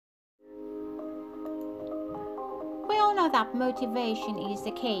We all know that motivation is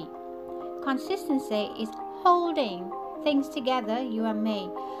the key. Consistency is holding things together, you and me.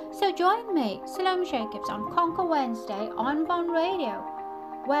 So join me, Salome Jacobs, on Conquer Wednesday on Von Radio,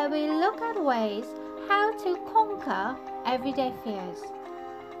 where we look at ways how to conquer everyday fears,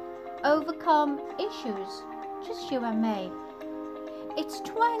 overcome issues, just you and me. It's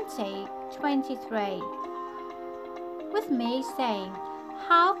 2023, with me saying,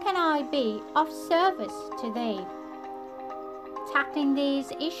 how can I be of service to thee? Tackling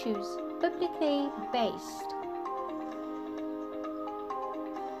these issues biblically based,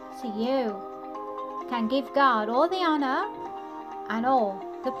 so you can give God all the honor and all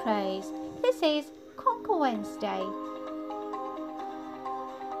the praise. This is Conquer Wednesday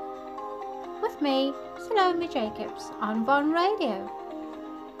with me, Salome Jacobs, on Von Radio.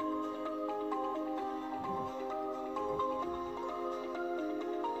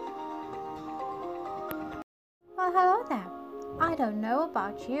 Well, hello there. I don't know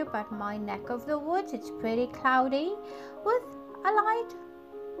about you, but my neck of the woods, it's pretty cloudy with a light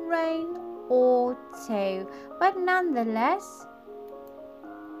rain or two. But nonetheless,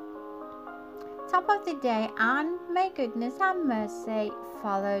 top of the day, and may goodness and mercy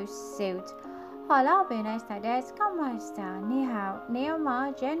follow suit. Hola, buenas tardes, ¿cómo está? Ni hao, ni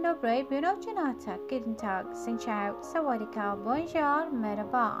ma, dzień dobry, buenos janata, guten tag, xin chào, sawadika, bonjour,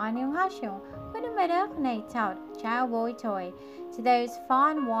 merhaba, annyeonghaseyo, goedemiddag, nee tout, ciao, boy toy. To those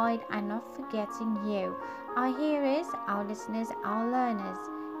far and wide and not forgetting you, our hearers, our listeners, our learners,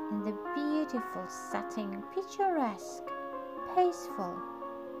 in the beautiful setting, picturesque, peaceful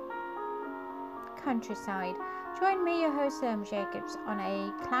countryside. Join me, your host Salome Jacobs, on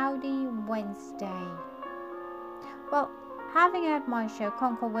a cloudy Wednesday. Well, having had my show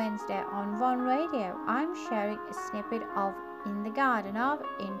Conquer Wednesday on Von Radio, I'm sharing a snippet of In the Garden of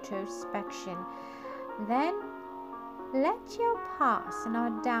Introspection. Then, let your past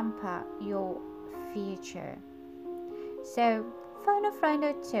not damper your future. So, phone a friend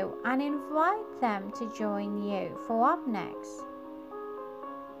or two and invite them to join you for up next.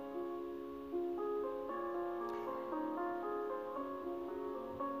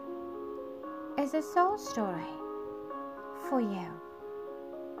 Is a soul story for you.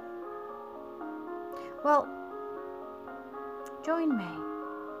 Well, join me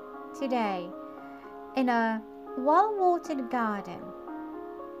today in a well-watered garden,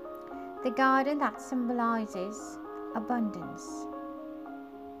 the garden that symbolizes abundance.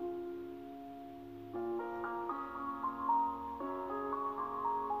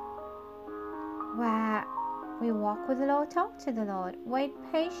 Where we walk with the Lord, talk to the Lord, wait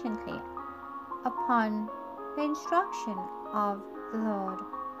patiently upon the instruction of the Lord.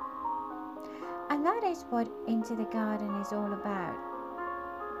 And that is what Into the Garden is all about.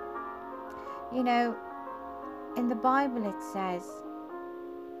 You know, in the Bible it says,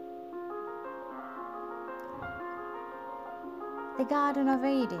 the Garden of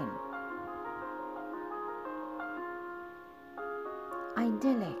Eden,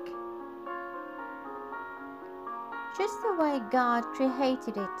 idyllic, just the way God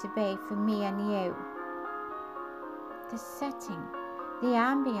created it to be for me and you. The setting, the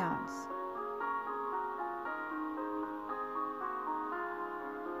ambience,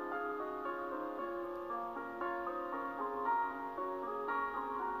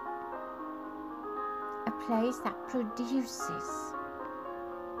 a place that produces,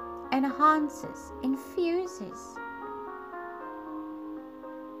 enhances, infuses.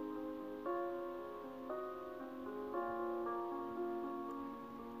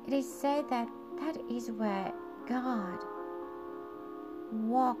 It is said that that is where God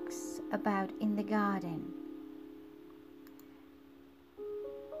walks about in the garden.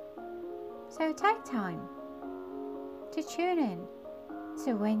 So take time to tune in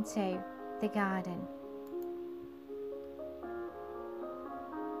to Into the Garden.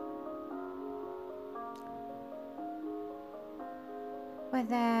 Where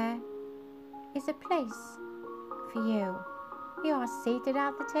there is a place for you. You are seated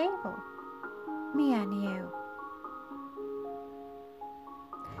at the table, me and you.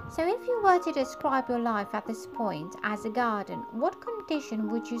 So if you were to describe your life at this point as a garden, what condition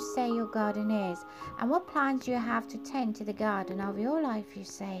would you say your garden is? And what plans do you have to tend to the garden of your life, you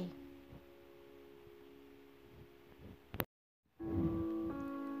say?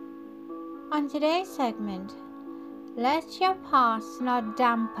 On today's segment, let your past not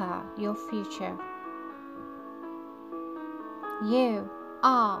damper your future. You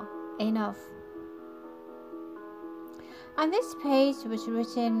are enough. And this page was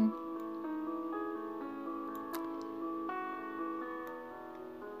written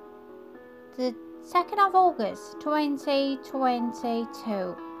the 2nd of August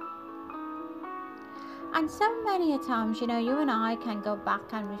 2022. And so many times, you and I can go back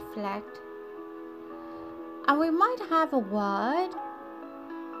and reflect, and we might have a word,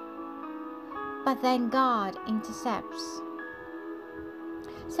 but then God intercepts.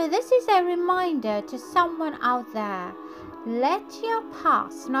 So this is a reminder to someone out there: let your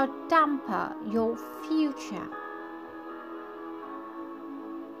past not dampen your future.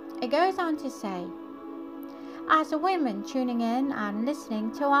 It goes on to say, as women tuning in and listening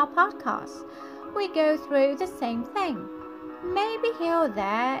to our podcast, we go through the same thing. Maybe here or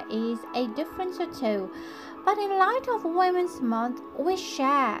there is a difference or two, but in light of Women's Month, we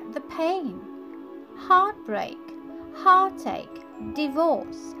share the pain, heartbreak, heartache,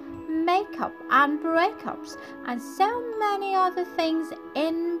 divorce, makeup and breakups, and so many other things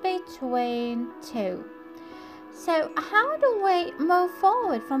in between too. So how do we move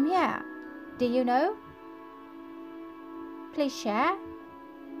forward from here? Do you know? Please share,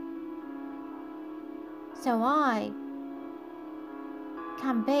 so I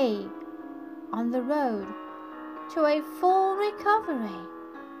can be on the road to a full recovery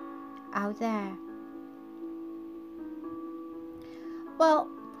out there. Well,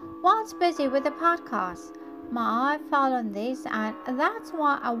 whilst busy with the podcast, my eye fell on this, and that's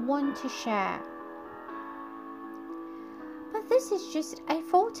why I want to share. But this is just a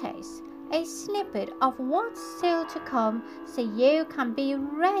foretaste, a snippet of what's still to come, so you can be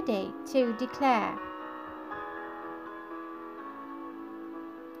ready to declare.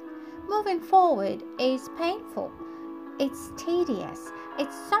 Moving forward is painful, it's tedious,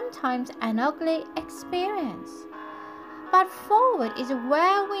 it's sometimes an ugly experience. But forward is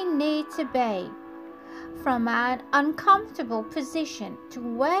where we need to be, from an uncomfortable position to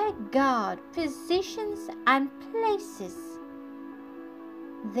where God positions and places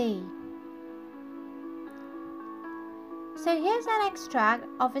thee. So here's an extract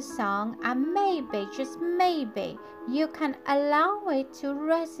of a song, and maybe, just maybe, you can allow it to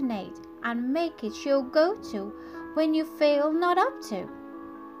resonate and make it your go-to when you feel not up to.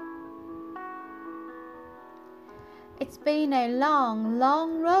 It's been a long,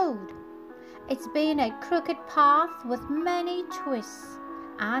 long road. It's been a crooked path with many twists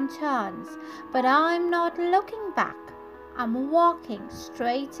and turns, but I'm not looking back. I'm walking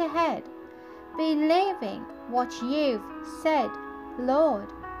straight ahead, believing what you've said,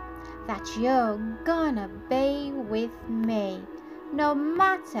 Lord, that you're gonna be with me, no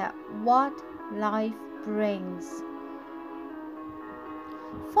matter what life brings.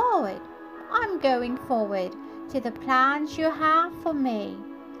 Forward, I'm going forward to the plans you have for me,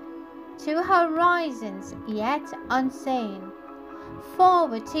 to horizons yet unseen.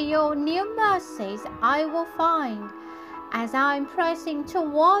 Forward to your new mercies I will find, as I'm pressing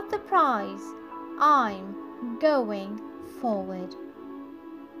toward the prize. I'm going forward.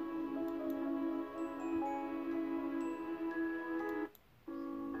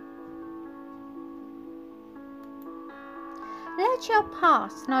 Let your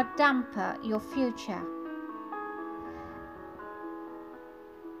past not dampen your future.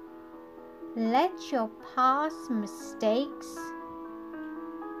 Let your past mistakes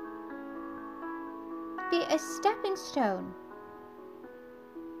be a stepping stone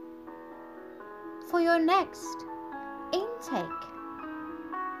for your next intake.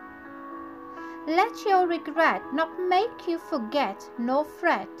 Let your regret not make you forget nor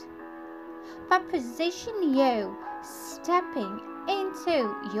fret, but position you stepping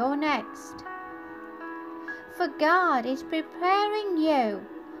into your next. For God is preparing you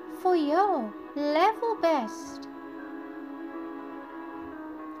for your level best.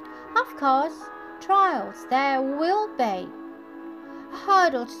 Of course, trials there will be,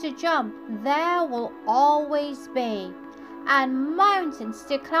 hurdles to jump there will always be, and mountains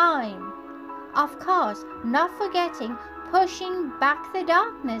to climb. Of course, not forgetting pushing back the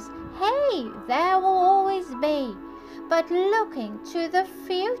darkness, hey, there will always be, but looking to the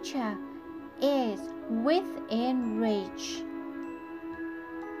future is within reach.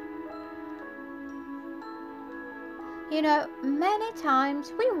 Many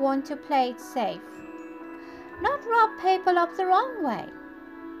times we want to play it safe, not rub people up the wrong way.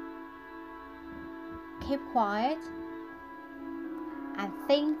 Keep quiet and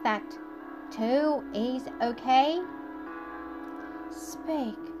think that too is okay.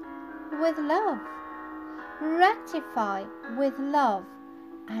 Speak with love, rectify with love,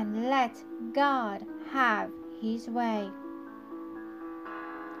 and let God have His way.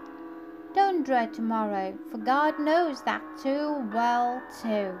 Don't dread tomorrow, for God knows that too well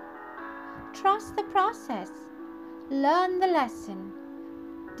too. Trust the process, learn the lesson,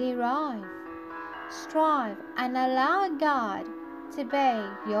 derive, Strive and allow God to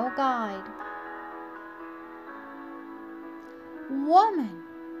be your guide. Woman,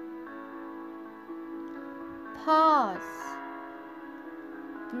 pause,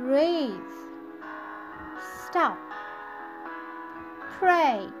 breathe, stop,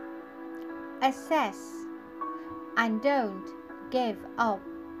 pray, assess, and don't give up.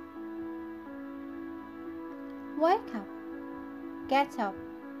 Wake up, get up,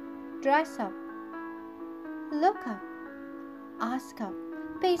 dress up, look up, ask up,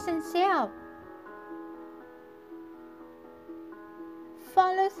 be sincere,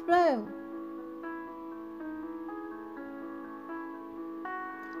 follow through,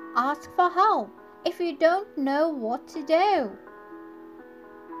 ask for help if you don't know what to do.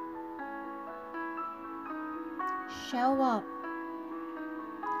 Show up.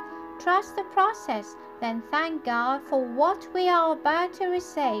 Trust the process, then thank God for what we are about to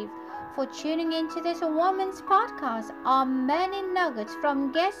receive. For tuning into this Woman's Podcast are many nuggets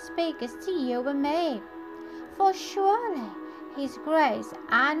from guest speakers to you and me. For surely His grace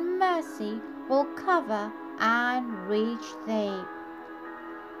and mercy will cover and reach thee.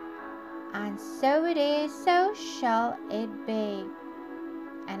 And so it is, so shall it be.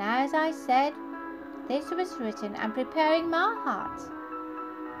 And as I said, this was written and preparing my heart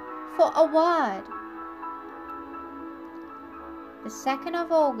for a word. The 2nd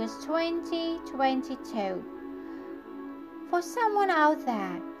of August 2022. For someone out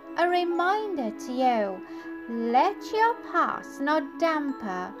there, a reminder to you, let your past not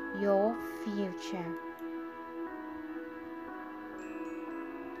damper your future.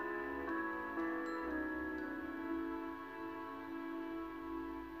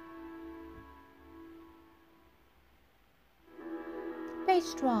 Be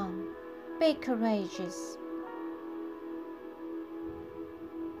strong, be courageous,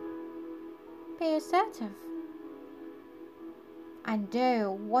 be assertive, and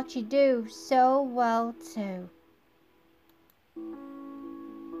do what you do so well too.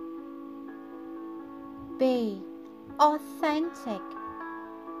 Be authentic,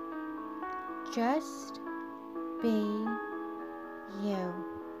 just be you.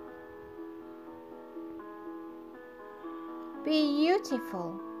 Be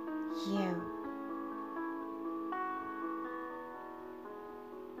beautiful, you.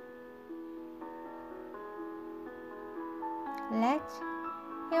 Let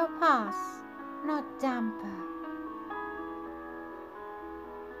your past not damper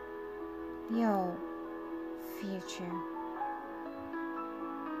your future.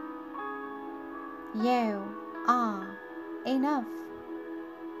 You are enough.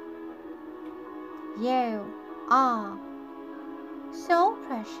 You are so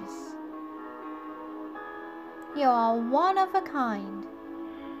precious. You are one of a kind.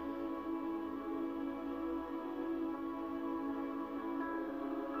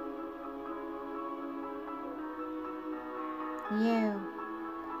 You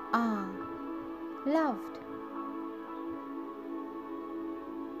are loved.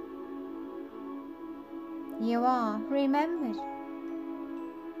 You are remembered.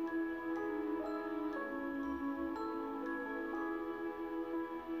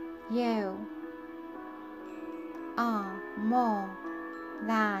 You are more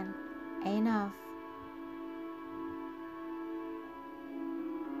than enough.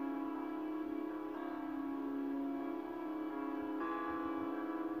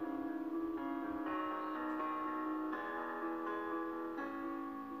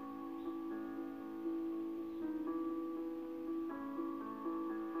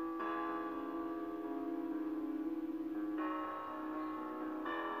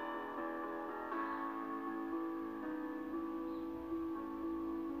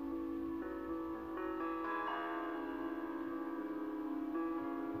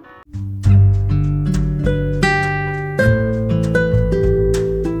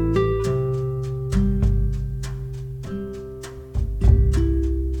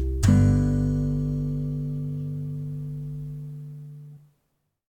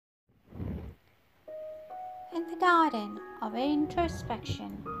 In the garden of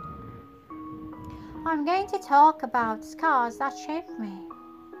introspection, I'm going to talk about scars that shaped me.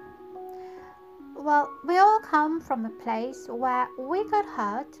 Well, we all come from a place where we got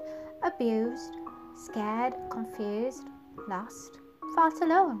hurt, abused, scared, confused, lost, felt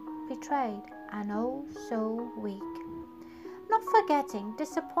alone, betrayed, and oh so weak. Not forgetting,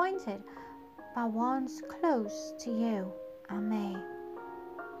 disappointed by ones close to you and me.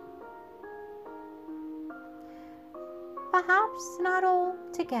 Perhaps not all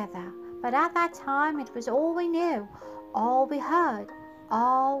together, but at that time it was all we knew, all we heard,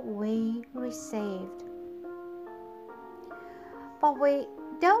 all we received. But we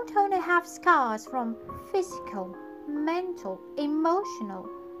don't only have scars from physical, mental, emotional,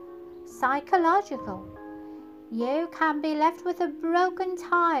 psychological. You can be left with a broken,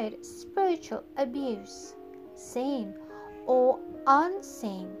 tired spiritual abuse, seen or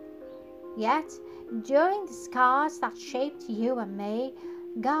unseen. Yet, during the scars that shaped you and me,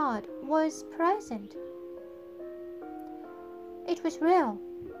 God was present. It was real,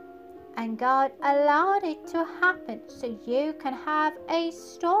 and God allowed it to happen so you can have a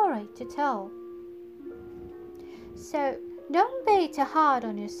story to tell. So don't be too hard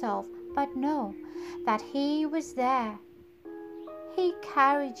on yourself, but know that He was there. He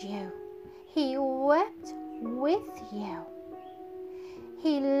carried you. He wept with you.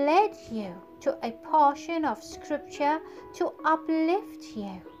 He led you to a portion of Scripture to uplift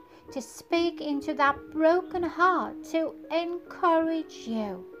you, to speak into that broken heart, to encourage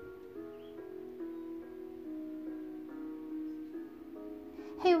you.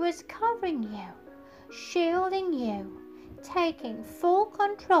 He was covering you, shielding you, taking full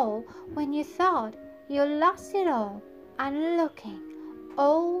control when you thought you lost it all, and looking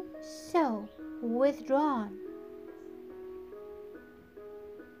oh so withdrawn.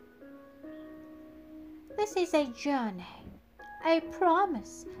 This is a journey, a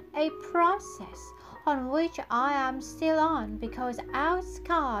promise, a process on which I am still on, because our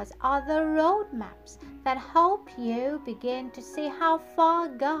scars are the roadmaps that help you begin to see how far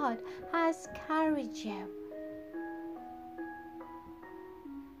God has carried you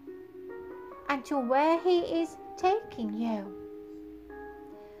and to where He is taking you.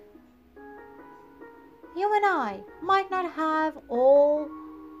 You and I might not have all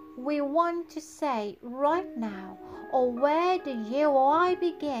we want to say right now, or where do you or I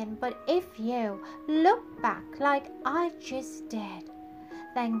begin, but if you look back like I just did,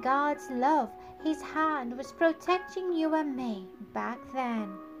 then God's love, His hand was protecting you and me back then.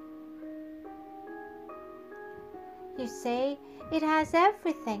 You see, it has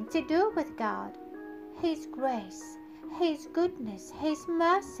everything to do with God, His grace, His goodness, His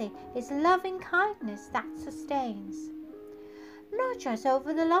mercy, His loving kindness that sustains. Not just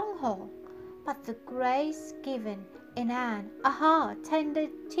over the long haul, but the grace given in a heart tender,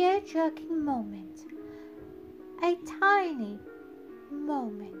 tear-jerking moment, a tiny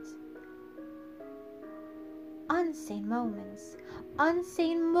moment, unseen moments,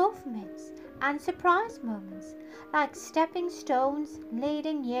 unseen movements, and surprise moments, like stepping stones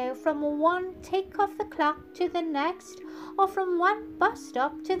leading you from one tick of the clock to the next, or from one bus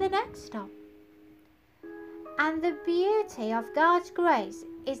stop to the next stop. And the beauty of God's grace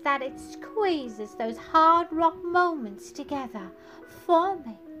is that it squeezes those hard rock moments together,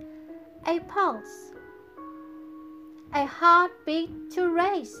 forming a pulse, a heartbeat to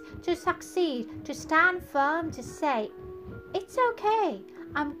race, to succeed, to stand firm, to say, it's okay,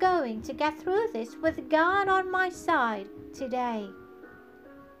 I'm going to get through this with God on my side today.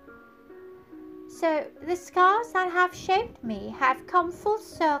 So the scars that have shaped me have come full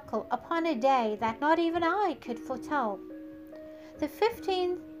circle upon a day that not even I could foretell. The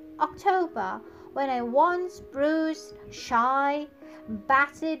 15th October, when a once bruised, shy,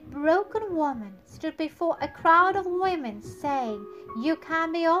 battered, broken woman stood before a crowd of women saying, you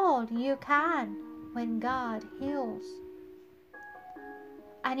can be all you can when God heals.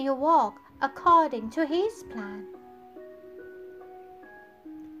 And you walk according to His plan.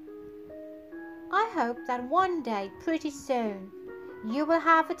 I hope that one day, pretty soon, you will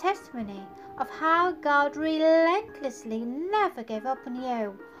have a testimony of how God relentlessly never gave up on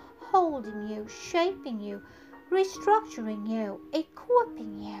you, holding you, shaping you, restructuring you,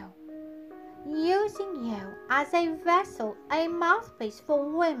 equipping you, using you as a vessel, a mouthpiece for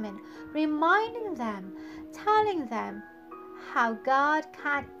women, reminding them, telling them how God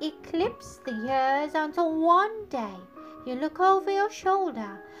can eclipse the years until one day you look over your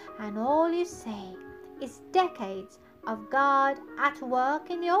shoulder and all you see is decades of God at work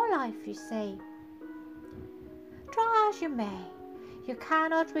in your life, you see. Try as you may, you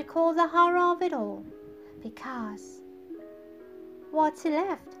cannot recall the horror of it all, because what's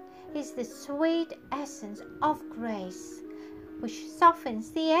left is the sweet essence of grace, which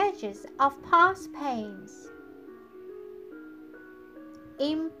softens the edges of past pains,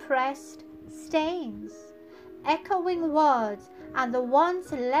 impressed stains, echoing words, and the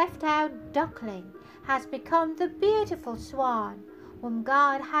once left out duckling has become the beautiful swan whom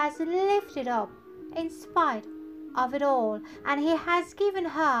God has lifted up in spite of it all, and He has given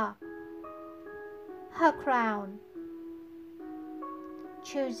her her crown,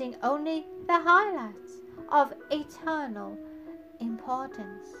 choosing only the highlights of eternal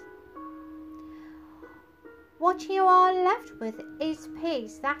importance. What you are left with is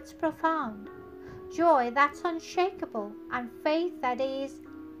peace that's profound, joy that's unshakable, and faith that is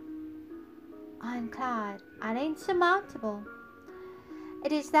ironclad and insurmountable.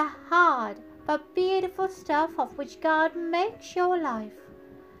 It is the hard but beautiful stuff of which God makes your life.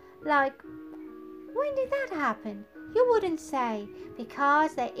 Like, when did that happen? You wouldn't say,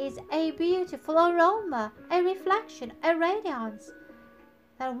 because there is a beautiful aroma, a reflection, a radiance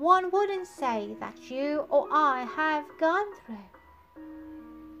that one wouldn't say that you or I have gone through.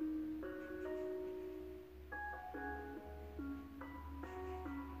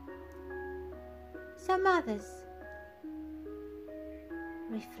 So mothers,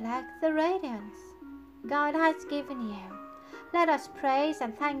 reflect the radiance God has given you. Let us praise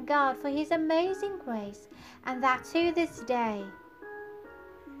and thank God for His amazing grace, and that to this day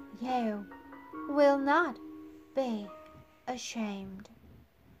you will not be ashamed.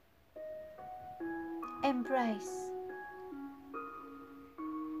 Embrace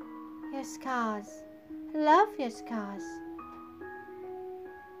your scars. Love your scars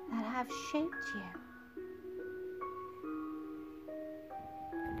that have shaped you.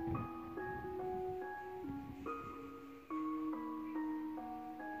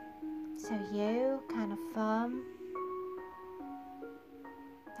 So you can affirm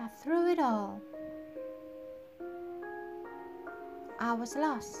that through it all, I was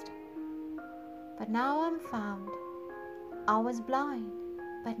lost, but now I'm found. I was blind,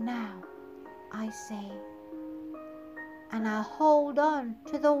 but now I see. And I hold on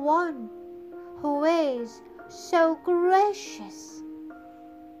to the one who is so gracious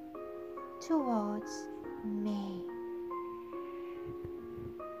towards me.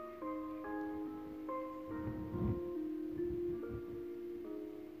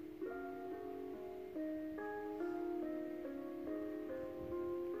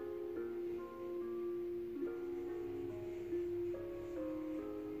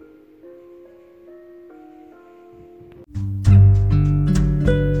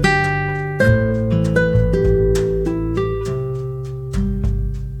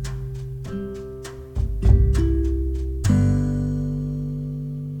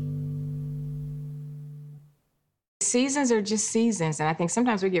 Seasons are just seasons, and I think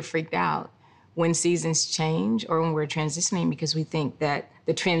sometimes we get freaked out when seasons change or when we're transitioning because we think that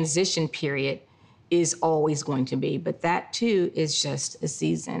the transition period is always going to be, but that too is just a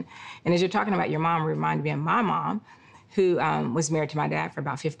season. And as you're talking about your mom, reminded me of my mom, who was married to my dad for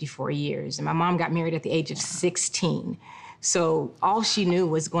about 54 years. And my mom got married at the age of 16. So all she knew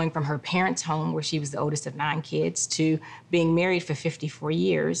was going from her parents' home, where she was the oldest of 9 kids, to being married for 54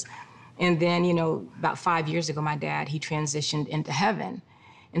 years. And then, about 5 years ago, my dad, he transitioned into heaven.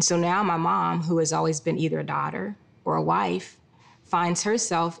 And so now my mom, who has always been either a daughter or a wife, finds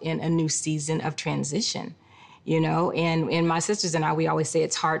herself in a new season of transition, and my sisters and I, we always say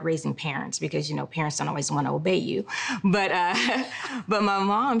it's hard raising parents because, parents don't always want to obey you. But my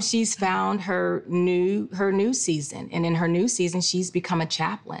mom, she's found her new season. And in her new season, she's become a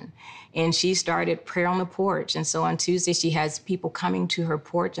chaplain. And she started prayer on the porch. And so on Tuesday, she has people coming to her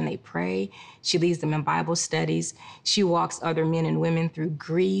porch and they pray. She leads them in Bible studies. She walks other men and women through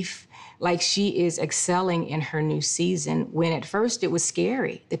grief. Like, she is excelling in her new season, when at first it was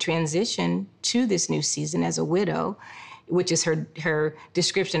scary. The transition to this new season as a widow, which is her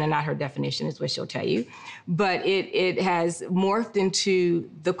description and not her definition, is what she'll tell you. But it has morphed into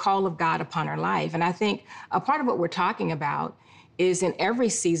the call of God upon her life. And I think a part of what we're talking about is, in every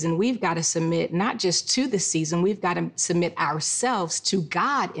season, we've got to submit not just to the season, we've got to submit ourselves to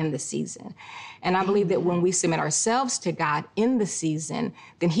God in the season. And I believe that when we submit ourselves to God in the season,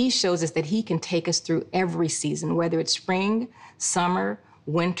 then He shows us that He can take us through every season, whether it's spring, summer,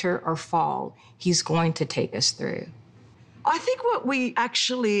 winter, or fall. He's going to take us through. I think what we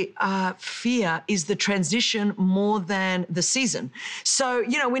actually fear is the transition more than the season. So,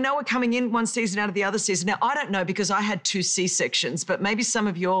 we know we're coming in one season out of the other season. Now, I don't know because I had 2 C-sections, but maybe some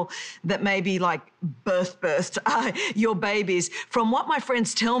of y'all that maybe like birthed your babies. From what my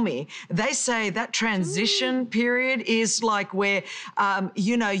friends tell me, they say that transition period is like where,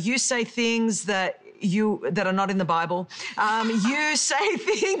 you say things that are not in the Bible. You say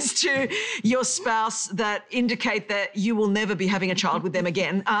things to your spouse that indicate that you will never be having a child with them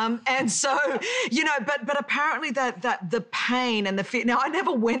again. And so, but apparently that the pain and the fear. Now, I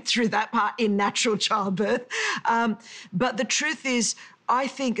never went through that part in natural childbirth. But the truth is, I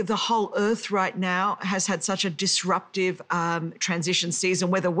think the whole earth right now has had such a disruptive transition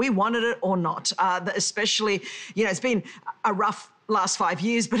season, whether we wanted it or not. Especially, it's been a rough last 5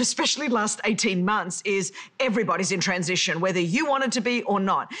 years, but especially last 18 months, is everybody's in transition, whether you wanted to be or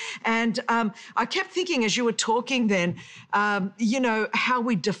not. And I kept thinking as you were talking then, how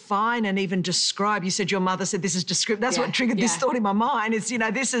we define and even describe. You said your mother said this is descriptive. That's what triggered this thought in my mind. It's,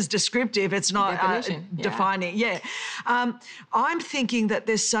 this is descriptive. It's not defining. Yeah. I'm thinking that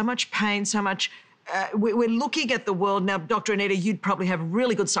there's so much pain, so much. We're looking at the world now, Dr. Anita, you'd probably have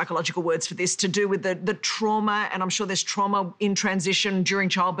really good psychological words for this, to do with the trauma, and I'm sure there's trauma in transition during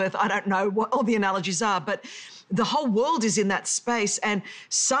childbirth. I don't know what all the analogies are, but the whole world is in that space, and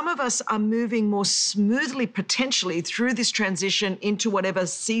some of us are moving more smoothly potentially through this transition into whatever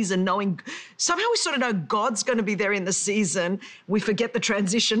season, knowing somehow we sort of know God's going to be there in the season. We forget the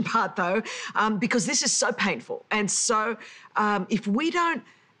transition part though, because this is so painful. And so if we don't,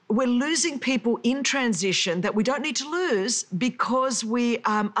 we're losing people in transition that we don't need to lose, because we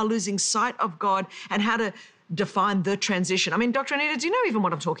are losing sight of God and how to define the transition. I mean, Dr. Anita, do you know even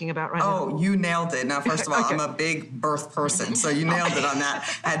what I'm talking about right now? Oh, you nailed it. Now, first of all, I'm a big birth person, so you nailed it on that.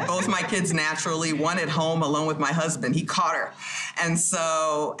 I had both my kids naturally, one at home alone with my husband. He caught her. And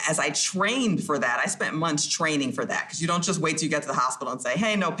so as I trained for that, I spent months training for that, because you don't just wait till you get to the hospital and say,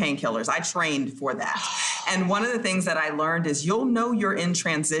 hey, no painkillers. I trained for that. And one of the things that I learned is you'll know you're in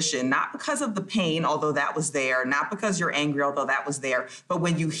transition, not because of the pain, although that was there, not because you're angry, although that was there, but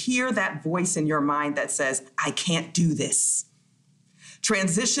when you hear that voice in your mind that says, I can't do this.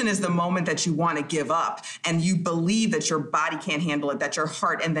 Transition is the moment that you want to give up, and you believe that your body can't handle it, that your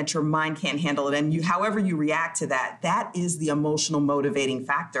heart and that your mind can't handle it. And however you react to that, that is the emotional motivating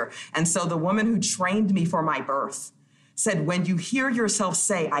factor. And so the woman who trained me for my birth said, when you hear yourself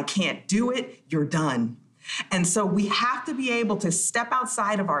say, I can't do it, you're done. And so we have to be able to step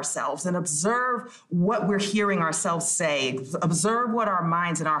outside of ourselves and observe what we're hearing ourselves say, observe what our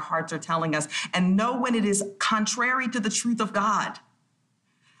minds and our hearts are telling us, and know when it is contrary to the truth of God.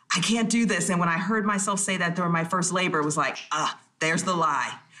 I can't do this. And when I heard myself say that during my first labor, it was like, there's the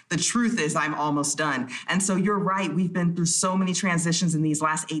lie. The truth is I'm almost done. And so you're right. We've been through so many transitions in these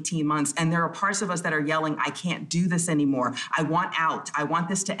last 18 months. And there are parts of us that are yelling, I can't do this anymore. I want out. I want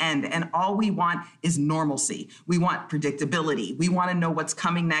this to end. And all we want is normalcy. We want predictability. We want to know what's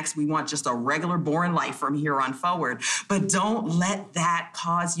coming next. We want just a regular, boring life from here on forward. But don't let that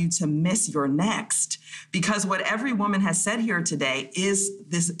cause you to miss your next. Because what every woman has said here today is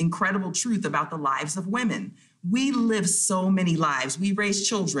this incredible truth about the lives of women. We live so many lives. We raise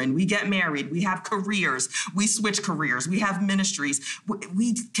children. We get married. We have careers. We switch careers. We have ministries.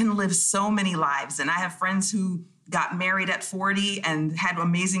 We can live so many lives. And I have friends who got married at 40 and had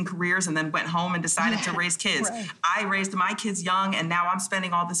amazing careers and then went home and decided to raise kids. Right. I raised my kids young, and now I'm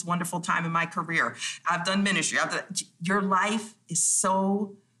spending all this wonderful time in my career. I've done ministry. Your life is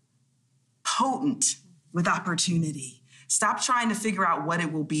so potent with opportunity. Stop trying to figure out what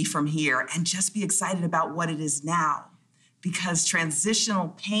it will be from here and just be excited about what it is now, because transitional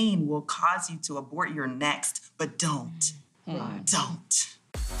pain will cause you to abort your next, but don't. Don't.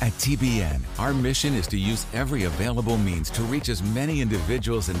 At TBN, our mission is to use every available means to reach as many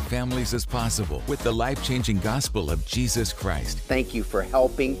individuals and families as possible with the life-changing gospel of Jesus Christ. Thank you for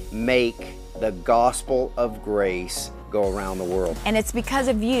helping make the gospel of grace go around the world. And it's because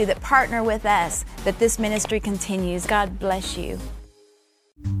of you that partner with us that this ministry continues. God bless you.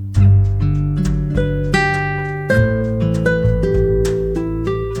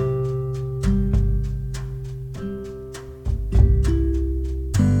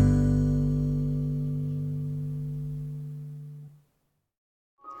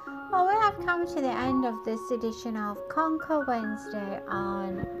 Well, we have come to the end of this edition of Conquer Wednesday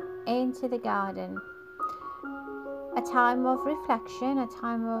on Into the Garden. A time of reflection, a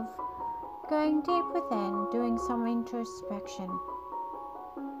time of going deep within, doing some introspection.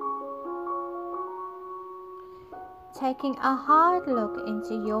 Taking a hard look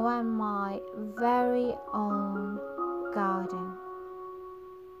into your and my very own garden.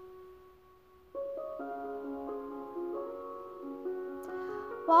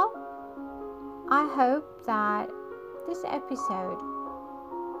 Well, I hope that this episode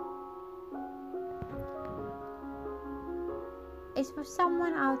is for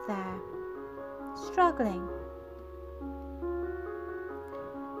someone out there struggling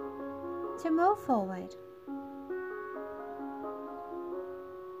to move forward.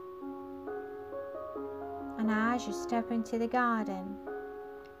 And as you step into the garden,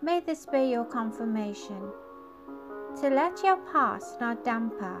 may this be your confirmation to let your past not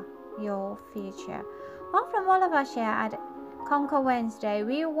damper your future. Well, from all of us here at Conquer Wednesday,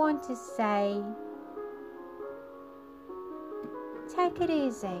 we want to say, take it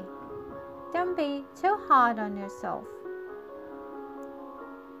easy. Don't be too hard on yourself.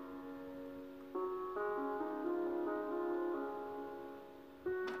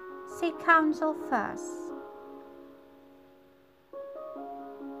 seek counsel first.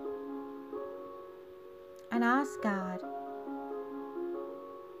 And ask God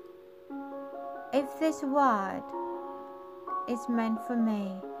if this word is meant for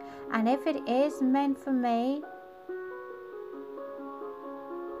me. And if it is meant for me,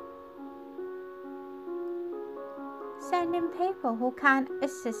 send in people who can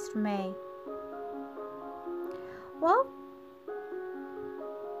assist me. Well,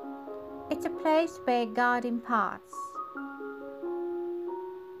 it's a place where God imparts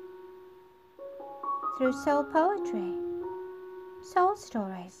through soul poetry, soul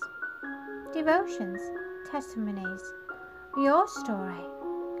stories, devotions, testimonies, your story,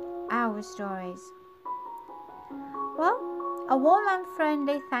 our stories. Well, a warm and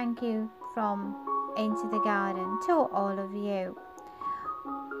friendly thank you from Into the Garden to all of you.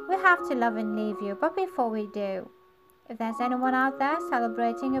 We have to love and leave you, but before we do, if there's anyone out there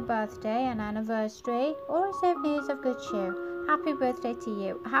celebrating a birthday, an anniversary, or receive news of good cheer, happy birthday to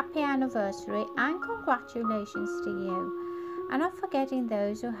you, happy anniversary, and congratulations to you. And not forgetting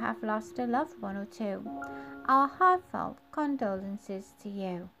those who have lost a loved one or two, our heartfelt condolences to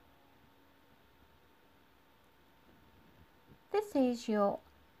you. This is your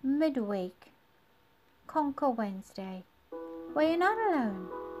midweek Conquer Wednesday, where you're not alone,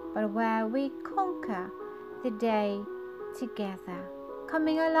 but where we conquer the day together,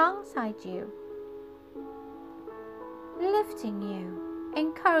 coming alongside you, lifting you,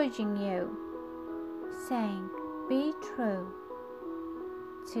 encouraging you, saying, be true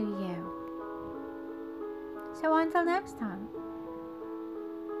to you. So until next time,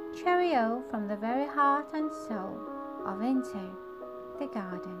 cheerio from the very heart and soul of Into the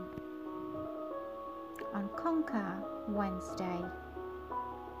Garden on Conquer Wednesday.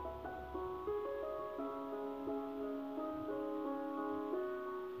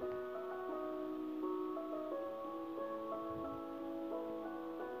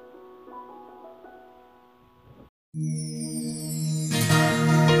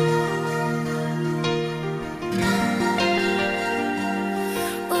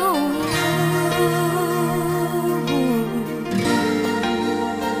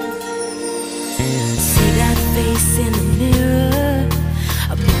 In the mirror,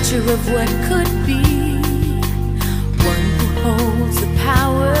 a picture of what could be, one who holds the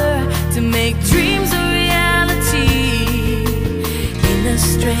power to make dreams a reality. Inner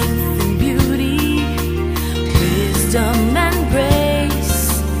strength and beauty, wisdom and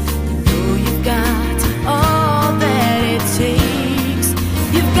grace. You know you've got all that it takes.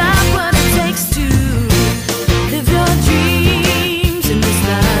 You've got what it takes to live your dreams in this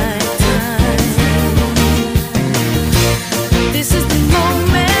life. This is the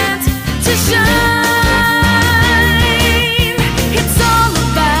moment to shine. It's all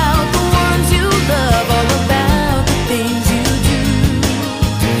about the ones you love, all about the things you do.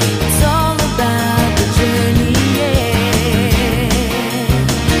 It's all about the journey, yeah.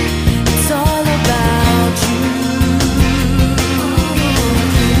 It's all about you.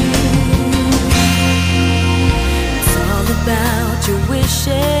 It's all about your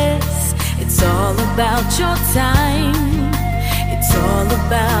wishes. It's all about your time. It's all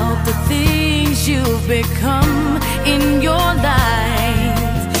about the things you've become in your life.